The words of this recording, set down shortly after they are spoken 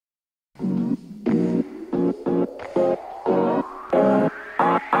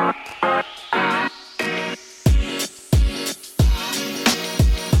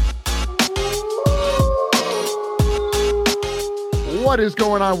What is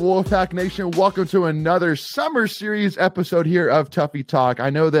going on, Wolfpack Nation? Welcome to another summer series episode here of Tuffy Talk. I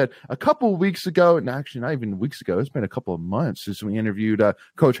know that a couple weeks ago, and actually not even weeks ago, it's been a couple of months since we interviewed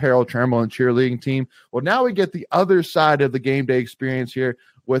Coach Harold Trammell and cheerleading team. Well, now we get the other side of the game day experience here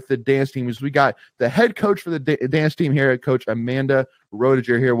with the dance team. Is we got the head coach for the dance team here, Coach Amanda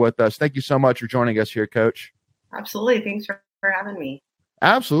Roediger, here with us. Thank you so much for joining us here, Coach. Absolutely. Thanks for having me.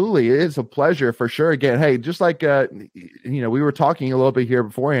 Absolutely. It's a pleasure for sure. Again, hey, just like, we were talking a little bit here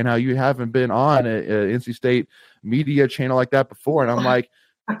beforehand, how you haven't been on a NC State media channel like that before. And I'm like,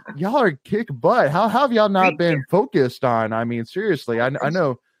 y'all are kick butt. How have y'all not been focused on? I mean, seriously, I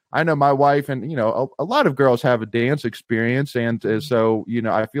know my wife and, a lot of girls have a dance experience. And so,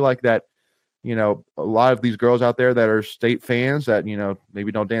 I feel like that, a lot of these girls out there that are State fans that,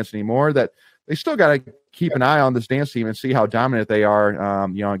 maybe don't dance anymore, that they still got to keep an eye on this dance team and see how dominant they are,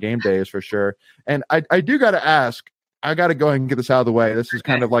 on game days for sure. And I do got to ask, I got to go ahead and get this out of the way. This is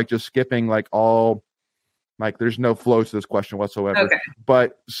kind of like just skipping there's no flow to this question whatsoever. Okay.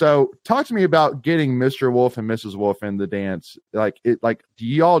 But so talk to me about getting Mr. Wolf and Mrs. Wolf in the dance. Do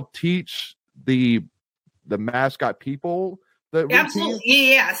y'all teach the mascot people the routine?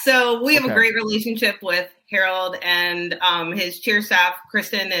 Absolutely. Yeah. So we have a great relationship with Harold and his cheer staff.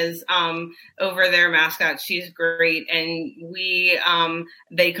 Kristen is over their mascot. She's great. And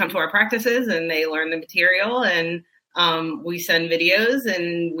they come to our practices and they learn the material, and we send videos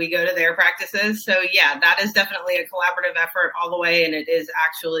and we go to their practices. So yeah, that is definitely a collaborative effort all the way. And it is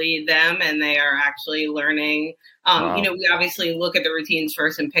actually them, and they are actually learning. Wow. We obviously look at the routines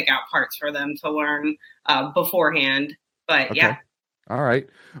first and pick out parts for them to learn beforehand. But yeah. All right.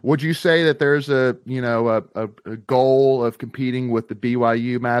 Would you say that there's a goal of competing with the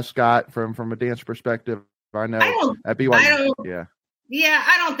BYU mascot from a dance perspective? I know at BYU. Yeah,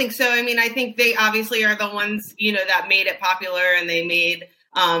 I don't think so. I mean, I think they obviously are the ones, that made it popular, and they made,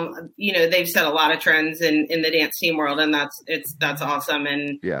 they've set a lot of trends in the dance team world, and that's awesome.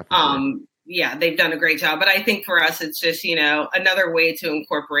 And they've done a great job. But I think for us, it's just, another way to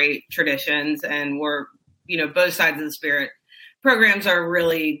incorporate traditions, and we're, both sides of the spirit. Programs are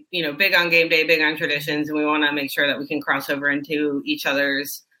really, big on game day, big on traditions, and we want to make sure that we can cross over into each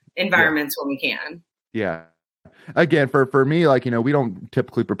other's environments when we can. Yeah. Again, for me, we don't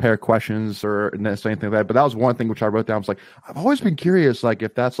typically prepare questions or necessarily anything like that, but that was one thing which I wrote down. I was like, I've always been curious,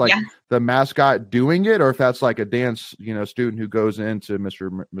 if that's the mascot doing it, or if that's a dance, student who goes into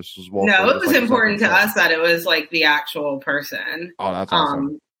Mrs. Wolf. No, it was important to us that it was the actual person. Oh, that's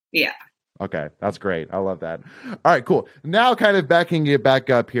awesome. Yeah. Okay, that's great. I love that. All right, cool. Now kind of backing it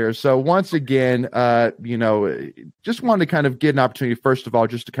back up here. So once again, just wanted to kind of get an opportunity, first of all,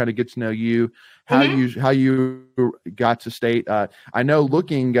 just to kind of get to know you, how you got to State. I know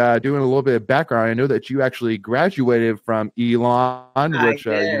doing a little bit of background, I know that you actually graduated from Elon, which,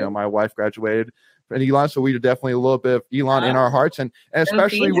 my wife graduated from Elon. So we are definitely a little bit of Elon in our hearts, and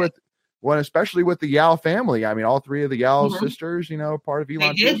especially especially with the Yao family. I mean, all three of the Yao sisters, part of Elon.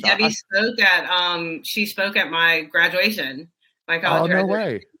 They did. Debbie spoke at my graduation, my college graduation. No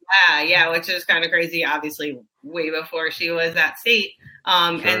way. Yeah, which is kind of crazy. Obviously, way before she was at State. Sure.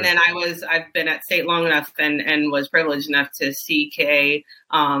 And then I've been at State long enough and was privileged enough to see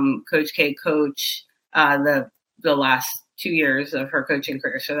Coach K coach the last 2 years of her coaching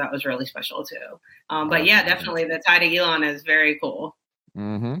career. So that was really special too. But yeah, definitely the tie to Elon is very cool.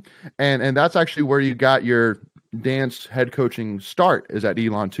 Mm-hmm. And that's actually where you got your dance head coaching start, is at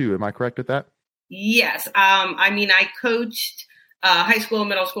Elon too. Am I correct at that? Yes. I coached high school and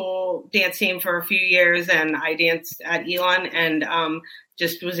middle school dance team for a few years, and I danced at Elon, and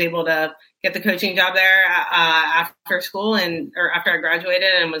just was able to get the coaching job there after school or after I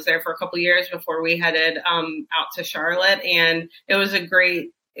graduated, and was there for a couple of years before we headed out to Charlotte. And it was a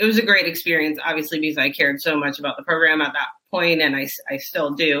great experience, obviously, because I cared so much about the program at that point, and I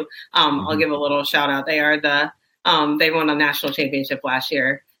still do. I'll give a little shout out. They are they won a national championship last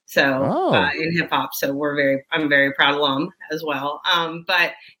year. So in hip hop. So I'm very proud alum as well.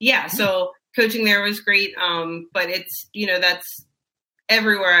 But yeah, so coaching there was great. But it's, that's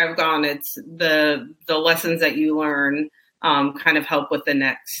everywhere I've gone. It's the lessons that you learn, kind of help with the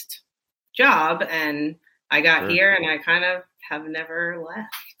next job. And I got here, and I kind of have never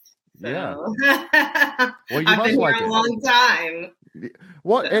left. So. Yeah. Well, I've been here a long time.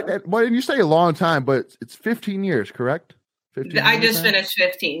 Well, you say a long time, but it's 15 years, correct? 15 I just finished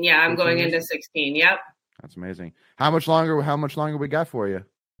 15. Yeah, I'm going into 16. Yep. That's amazing. How much longer we got for you?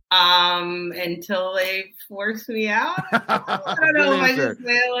 Until they force me out. I don't know if I just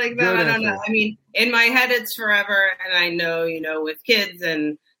say it like that. I don't know. I mean, in my head, it's forever. And I know, with kids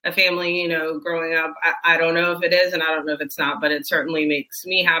and a family, growing up. I don't know if it is, and I don't know if it's not, but it certainly makes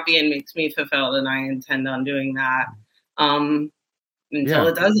me happy and makes me fulfilled. And I intend on doing that until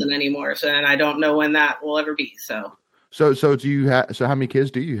it doesn't anymore. So, and I don't know when that will ever be. So do you have? So how many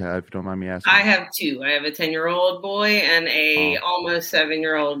kids do you have? If you don't mind me asking. I have 2. I have a 10-year-old boy and a almost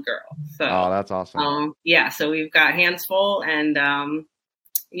 7-year-old girl. So, that's awesome. So we've got hands full, and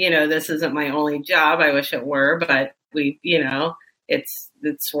this isn't my only job. I wish it were, but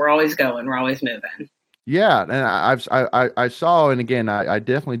we're always going. We're always moving. Yeah, and I saw, and again, I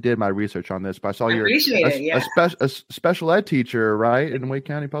definitely did my research on this, but I saw you're a special ed teacher, right, in Wake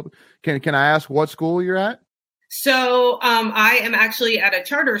County Public. Can I ask what school you're at? So I am actually at a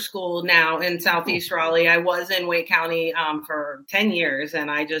charter school now in Southeast Raleigh. I was in Wake County for 10 years,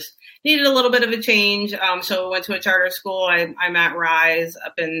 and I just needed a little bit of a change. So I went to a charter school. I'm at Rise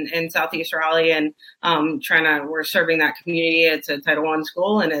up in Southeast Raleigh, and we're serving that community. It's a Title I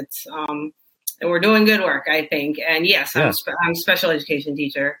school, and it's and we're doing good work, I think. And yes, I'm a special education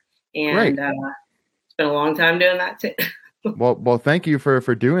teacher, and it's been a long time doing that too. Well, thank you for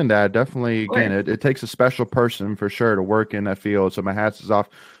doing that. Definitely, again, it takes a special person for sure to work in that field. So my hats is off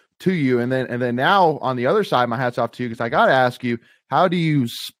to you. And then now on the other side, my hat's off to you, because I got to ask you, how do you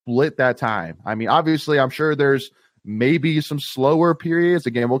split that time? I mean, obviously, I'm sure there's maybe some slower periods.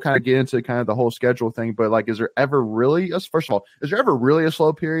 Again, we'll kind of get into kind of the whole schedule thing, but is there ever really a slow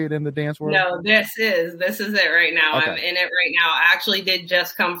period in the dance world? No, this is it right now. Okay. I'm in it right now. I actually did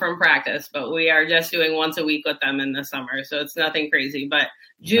just come from practice, but we are just doing once a week with them in the summer. So it's nothing crazy, but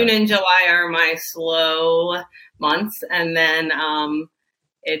June and July are my slow months. And then,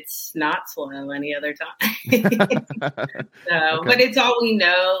 it's not slow any other time. But it's all we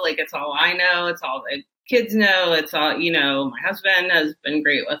know. It's all I know. It's all the kids know. It's all, my husband has been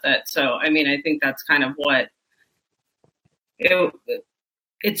great with it. So, I mean, I think that's kind of what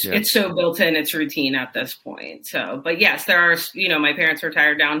it's so built in, it's routine at this point. So, but yes, there are, my parents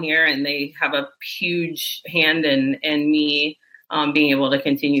retired down here, and they have a huge hand in me being able to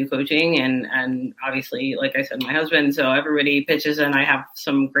continue coaching, and obviously, like I said, my husband. So everybody pitches in. I have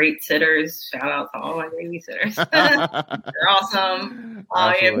some great sitters. Shout out to all my babysitters. They're awesome.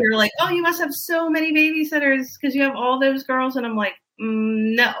 If you're like, oh, you must have so many babysitters because you have all those girls, and I'm like,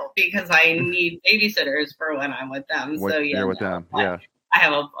 no, because I need babysitters for when I'm with them. You're with them. Yeah. I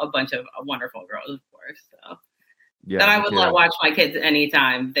have a bunch of wonderful girls, of course. So that I would let watch my kids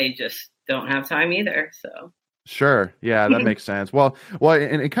anytime. They just don't have time either. So. Sure. Yeah, that makes sense. Well,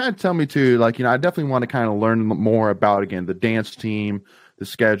 and it kind of tell me too, I definitely want to kind of learn more about, again, the dance team, the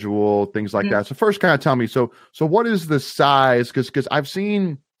schedule, things like that. So first kind of tell me, so what is the size? Cause I've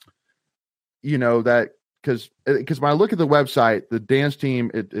seen, that because when I look at the website, the dance team,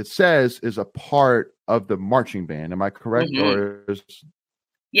 it says is a part of the marching band. Am I correct?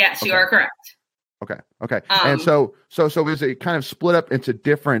 Yes, you are correct. Okay. And so is it kind of split up into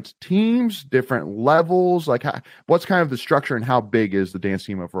different teams, different levels? What's kind of the structure, and how big is the dance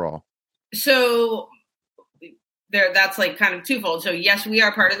team overall? So that's kind of twofold. So yes, we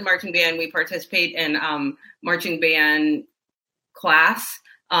are part of the marching band. We participate in marching band class.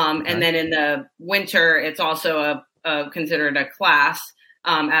 And then in the winter, it's also considered a class.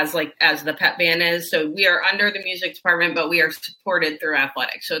 As the pep band is. So we are under the music department, but we are supported through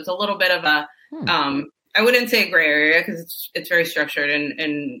athletics. So it's a little bit of a, I wouldn't say gray area, because it's very structured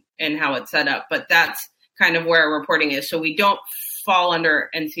in how it's set up, but that's kind of where reporting is. So we don't fall under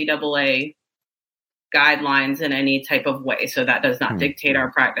NCAA guidelines in any type of way. So that does not dictate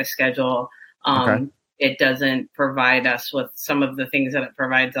our practice schedule. It doesn't provide us with some of the things that it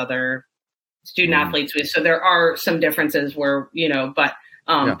provides other student athletes with. So there are some differences where, but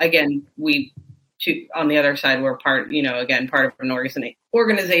again, on the other side, we're part of an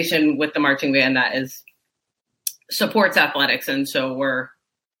organization with the marching band that supports athletics. And so we're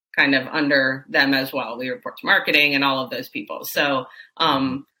kind of under them as well. We report to marketing and all of those people. So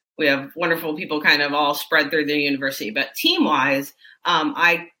we have wonderful people kind of all spread through the university, but team wise,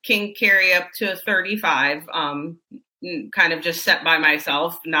 I can carry up to 35, kind of just set by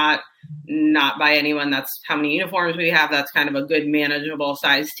myself, not by anyone. That's how many uniforms we have. That's kind of a good manageable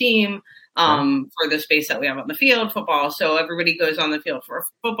size team for the space that we have on the field. Football, so everybody goes on the field. For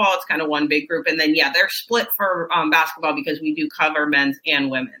football, it's kind of one big group, and then they're split for basketball, because we do cover men's and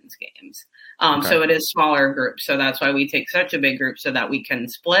women's games. So it is smaller groups. So that's why we take such a big group, so that we can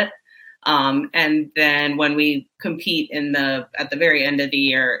split. And then when we compete at the very end of the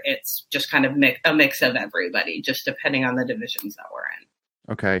year, it's just kind of a mix of everybody, just depending on the divisions that we're in.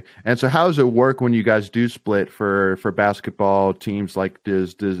 Okay. And so how does it work when you guys do split for basketball teams? Like,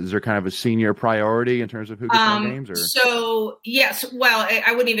 is there kind of a senior priority in terms of who gets more games, or? So yes, well,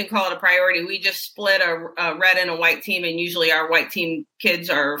 I wouldn't even call it a priority. We just split a red and a white team, and usually our white team kids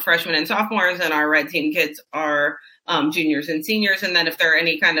are freshmen and sophomores, and our red team kids are juniors and seniors. And then if there are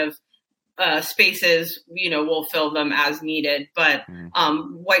any kind of spaces, we'll fill them as needed. But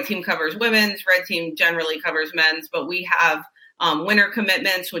white team covers women's, red team generally covers men's, but we have winter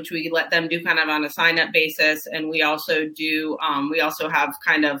commitments, which we let them do kind of on a sign-up basis. And we also have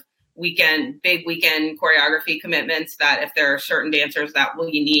kind of big weekend choreography commitments that if there are certain dancers that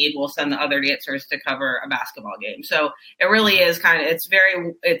we need, we'll send the other dancers to cover a basketball game. So it really is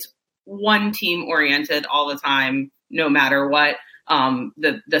it's one team oriented all the time, no matter what.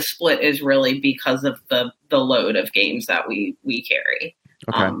 The split is really because of the load of games that we carry.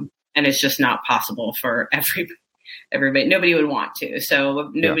 Okay. And it's just not possible for everybody. Nobody would want to.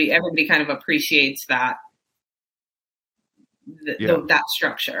 So everybody kind of appreciates that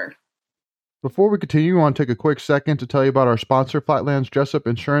structure. Before we continue, I want to take a quick second to tell you about our sponsor, Flightland's Jessup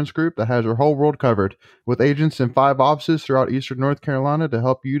Insurance Group, that has your whole world covered, with agents in 5 offices throughout Eastern North Carolina to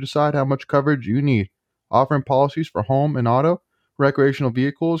help you decide how much coverage you need, offering policies for home and auto, recreational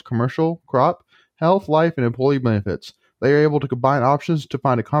vehicles, commercial, crop, health, life, and employee benefits. They are able to combine options to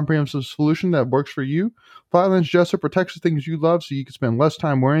find a comprehensive solution that works for you. Flightland's Jessup protects the things you love so you can spend less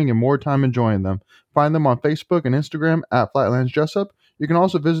time worrying and more time enjoying them. Find them on Facebook and Instagram at Flightland's Jessup. You can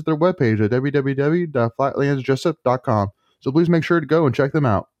also visit their webpage at www.flightlandsjessup.com. So please make sure to go and check them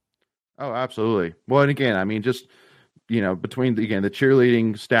out. Oh, absolutely. Well, and again, I mean, just, between the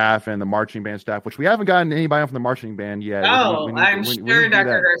cheerleading staff and the marching band staff, which we haven't gotten anybody from the marching band yet. I'm sure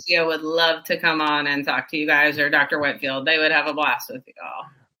Dr. Garcia would love to come on and talk to you guys, or Dr. Whitfield. They would have a blast with you all.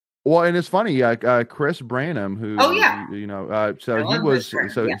 Well, and it's funny, Chris Branham, who,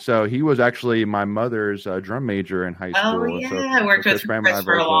 so he was actually my mother's drum major in high school. Oh yeah, I worked with Chris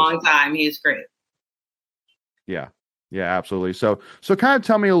for a long time. He's great. Yeah, absolutely. So kind of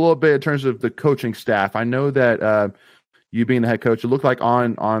tell me a little bit in terms of the coaching staff. I know that you being the head coach, it looked like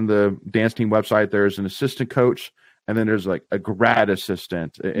on the dance team website there's an assistant coach, and then there's like a grad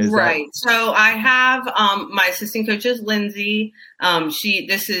assistant. Right. So I have my assistant coach is Lindsay.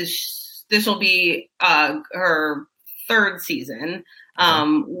 This will be her 3rd season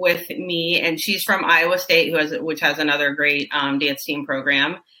with me, and she's from Iowa State, which has another great dance team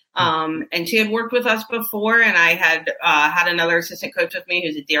program. And she had worked with us before, and I had had another assistant coach with me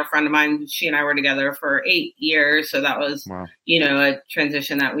who's a dear friend of mine. She and I were together for 8 years, so that was a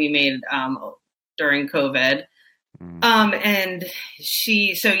transition that we made during COVID. And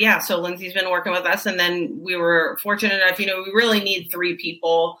so Lindsay's been working with us, and then we were fortunate enough, we really need 3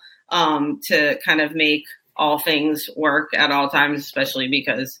 people to kind of make all things work at all times, especially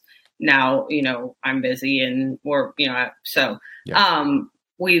because now, I'm busy and we're,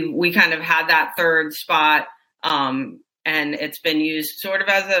 we kind of had that 3rd spot. And it's been used sort of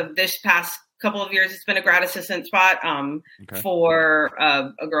as this past couple of years, it's been a grad assistant spot for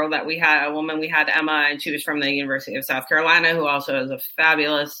a woman we had, Emma, and she was from the University of South Carolina, who also has a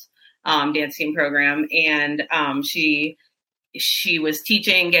fabulous dance team program. And she was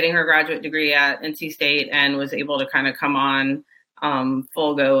teaching, getting her graduate degree at NC State, and was able to kind of come on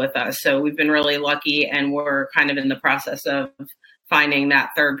full go with us. So we've been really lucky, and we're kind of in the process of finding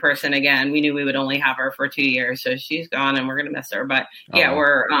that 3rd person again. We knew we would only have her for 2 years, so she's gone and we're going to miss her. But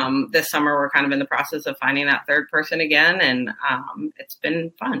we're this summer, we're kind of in the process of finding that 3rd person again. And it's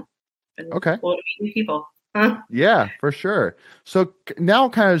been fun. It's been cool to meet new people. Yeah, for sure. So now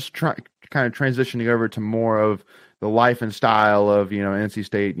kind of transitioning over to more of the life and style of, NC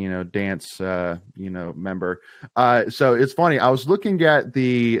State, dance, member. So it's funny. I was looking at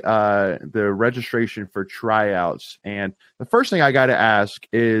the registration for tryouts, and the first thing I got to ask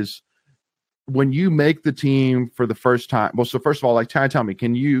is, when you make the team for the first time. Well, so first of all, tell me,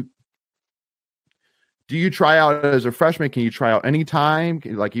 do you try out as a freshman? Can you try out anytime?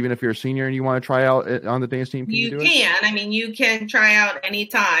 Even if you're a senior and you want to try out on the dance team, can you do it? I mean, you can try out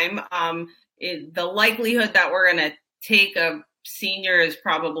anytime. The likelihood that we're going to take a senior is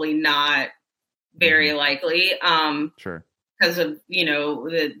probably not very likely. Sure. Because of,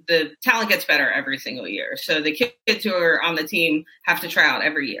 the talent gets better every single year. So the kids who are on the team have to try out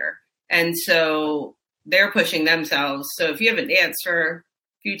every year. And so they're pushing themselves. So if you haven't danced if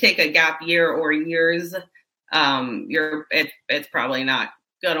you take a gap year or years, it's probably not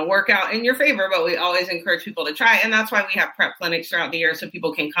going to work out in your favor, but we always encourage people to try. And that's why we have prep clinics throughout the year, so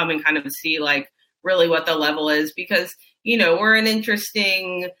people can come and kind of see really what the level is, because, we're an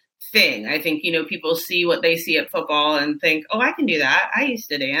interesting thing. I think, people see what they see at football and think, oh, I can do that. I used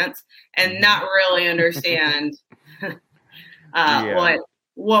to dance, and not really understand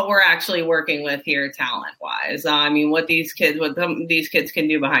what we're actually working with here talent wise. I mean, what these kids can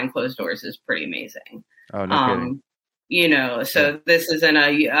do behind closed doors is pretty amazing. Oh, no kidding. So this isn't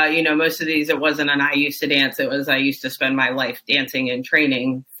most of these, it wasn't an I used to dance. It was I used to spend my life dancing and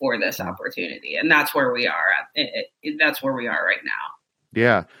training for this opportunity. And that's where we are that's where we are right now.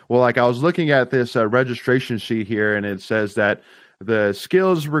 Yeah. Well, like I was looking at this registration sheet here, and it says that the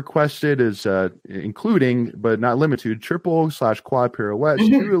skills requested is including, but not limited to, triple/quad pirouettes,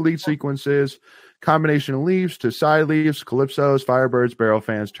 2 elite sequences, combination of leaps to side leaps, calypsos, firebirds, barrel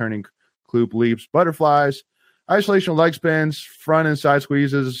fans, turning loop leaps, butterflies, isolation leg spins, front and side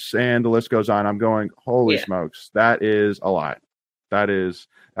squeezes, and the list goes on. I'm going, holy smokes, that is a lot. That's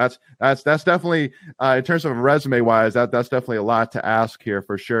definitely in terms of resume wise, that's definitely a lot to ask here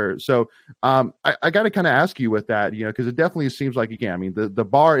for sure. So I got to kind of ask you with that, because it definitely seems like, again, I mean, the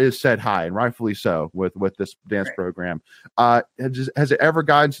bar is set high, and rightfully so with this dance program. Has it ever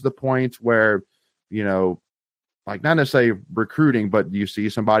gotten to the point where, like not necessarily recruiting, but you see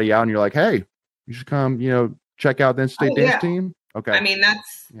somebody out and you're like, hey, you should come, check out the state dance team? Okay. I mean,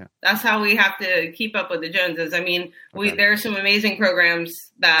 that's how we have to keep up with the Joneses. I mean, there are some amazing programs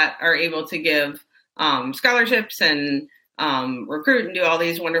that are able to give scholarships and recruit and do all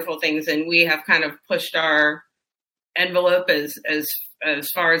these wonderful things. And we have kind of pushed our envelope as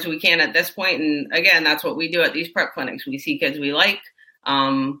far as we can at this point. And again, that's what we do at these prep clinics. We see kids we like.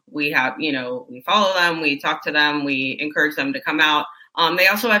 We have, we follow them, we talk to them, we encourage them to come out. They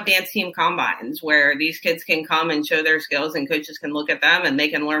also have dance team combines where these kids can come and show their skills, and coaches can look at them and they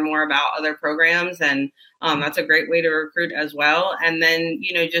can learn more about other programs. And that's a great way to recruit as well. And then,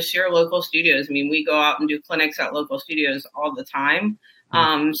 just your local studios. I mean, we go out and do clinics at local studios all the time.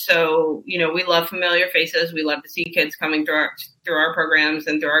 So, we love familiar faces. We love to see kids coming through our programs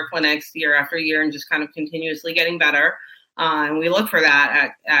and through our clinics year after year and just kind of continuously getting better. And we look for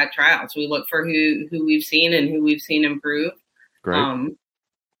that at tryouts. We look for who we've seen and who we've seen improve. Great.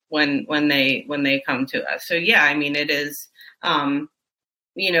 When they come to us. So yeah, I mean, it is, in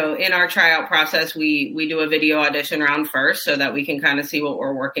our tryout process, we do a video audition round first so that we can kind of see what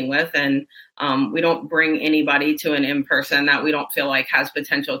we're working with. And we don't bring anybody to an in-person that we don't feel like has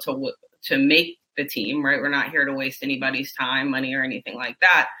potential to make the team, right? We're not here to waste anybody's time, money, or anything like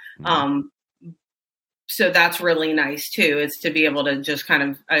that. So that's really nice too. It's to be able to just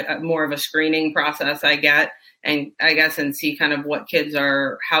kind of more of a screening process and see kind of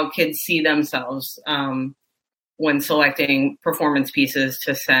how kids see themselves when selecting performance pieces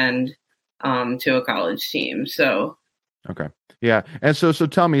to send to a college team. So, okay. Yeah. And so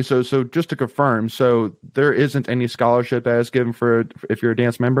tell me, so just to confirm, so there isn't any scholarship that is given if you're a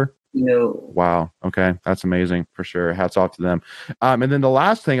dance member? No. Wow. Okay. That's amazing for sure. Hats off to them. And then the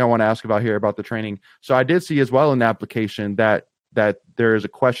last thing I want to ask about here about the training. So I did see as well in the application that there is a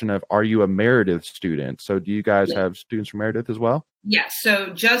question of, are you a Meredith student? So do you guys have students from Meredith as well? Yes. So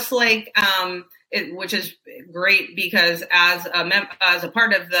just like, which is great because as a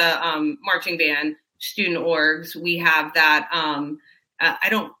part of the marching band student orgs, we have that, I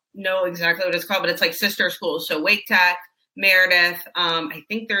don't know exactly what it's called, but it's like sister schools. So Wake Tech, Meredith, I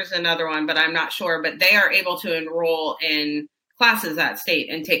think there's another one, but I'm not sure, but they are able to enroll in classes at state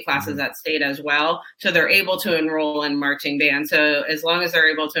and take classes at state as well. So they're able to enroll in marching band. So as long as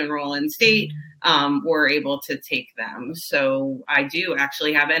they're able to enroll in state, we're able to take them. So I do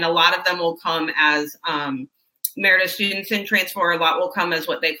actually have, and a lot of them will come as Meredith students in transfer. A lot will come as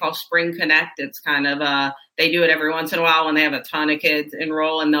what they call Spring Connect. It's kind of they do it every once in a while when they have a ton of kids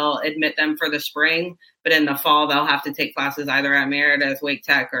enroll, and they'll admit them for the spring. But in the fall, they'll have to take classes either at Meredith, Wake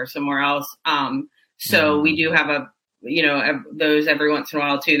Tech, or somewhere else. So we do have those every once in a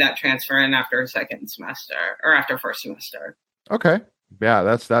while too that transfer in after second semester or after first semester. Okay. Yeah,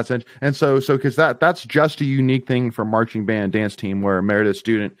 that's it. And so because that's just a unique thing for marching band dance team where a Meredith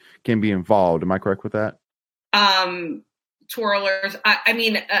student can be involved. Am I correct with that? Twirlers.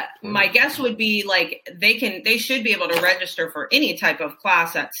 My guess would be like they should be able to register for any type of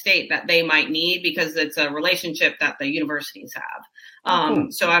class at state that they might need because it's a relationship that the universities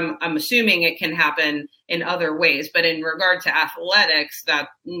have. So I'm assuming it can happen in other ways, but in regard to athletics,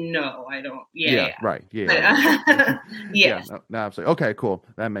 no, I don't. Yeah. Right. Yeah. Yes. No, absolutely. Okay, cool.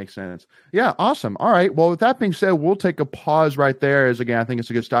 That makes sense. Yeah. Awesome. All right. Well, with that being said, we'll take a pause right there as again, I think it's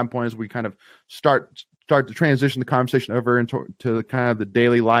a good starting point as we kind of start to transition the conversation over into kind of the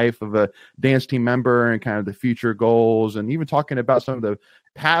daily life of a dance team member and kind of the future goals and even talking about some of the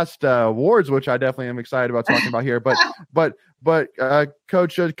past awards, which I definitely am excited about talking about here. But But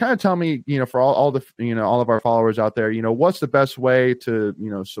Coach, kind of tell me, for all the, all of our followers out there, what's the best way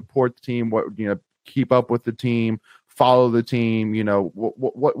to, support the team? What, keep up with the team, follow the team?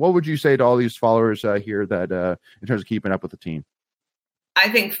 What would you say to all these followers here that in terms of keeping up with the team? I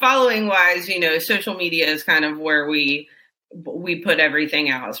think following wise, social media is kind of where we put everything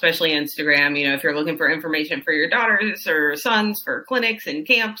out, especially Instagram. If you're looking for information for your daughters or sons for clinics and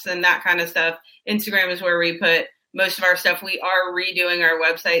camps and that kind of stuff, Instagram is where we put most of our stuff. We are redoing our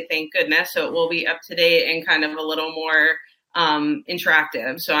website, thank goodness, so it will be up to date and kind of a little more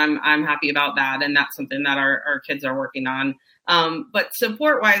interactive. So I'm happy about that, and that's something that our kids are working on. But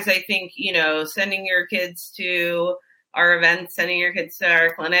support wise, I think sending your kids to our events, sending your kids to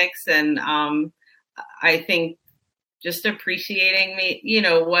our clinics, and I think just appreciating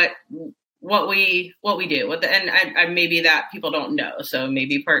what we do. And maybe that people don't know. So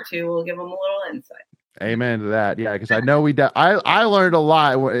maybe part 2 will give them a little insight. Amen to that. Yeah, because I know I learned a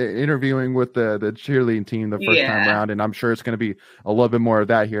lot interviewing with the cheerleading team the first time around, and I'm sure it's going to be a little bit more of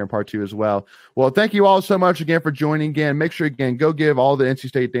that here in part 2 as well. Well, thank you all so much again for joining again. Make sure, again, go give all the NC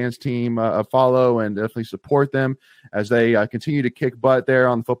State dance team a follow and definitely support them as they continue to kick butt there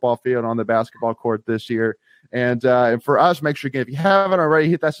on the football field, on the basketball court this year. And for us, make sure, again, if you haven't already,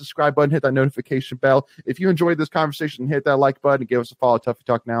 hit that subscribe button, hit that notification bell. If you enjoyed this conversation, hit that like button and give us a follow. Tuffy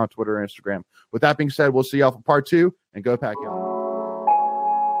Talk Now on Twitter and Instagram. With that being said, we'll see y'all for part 2, and go Pack, y'all.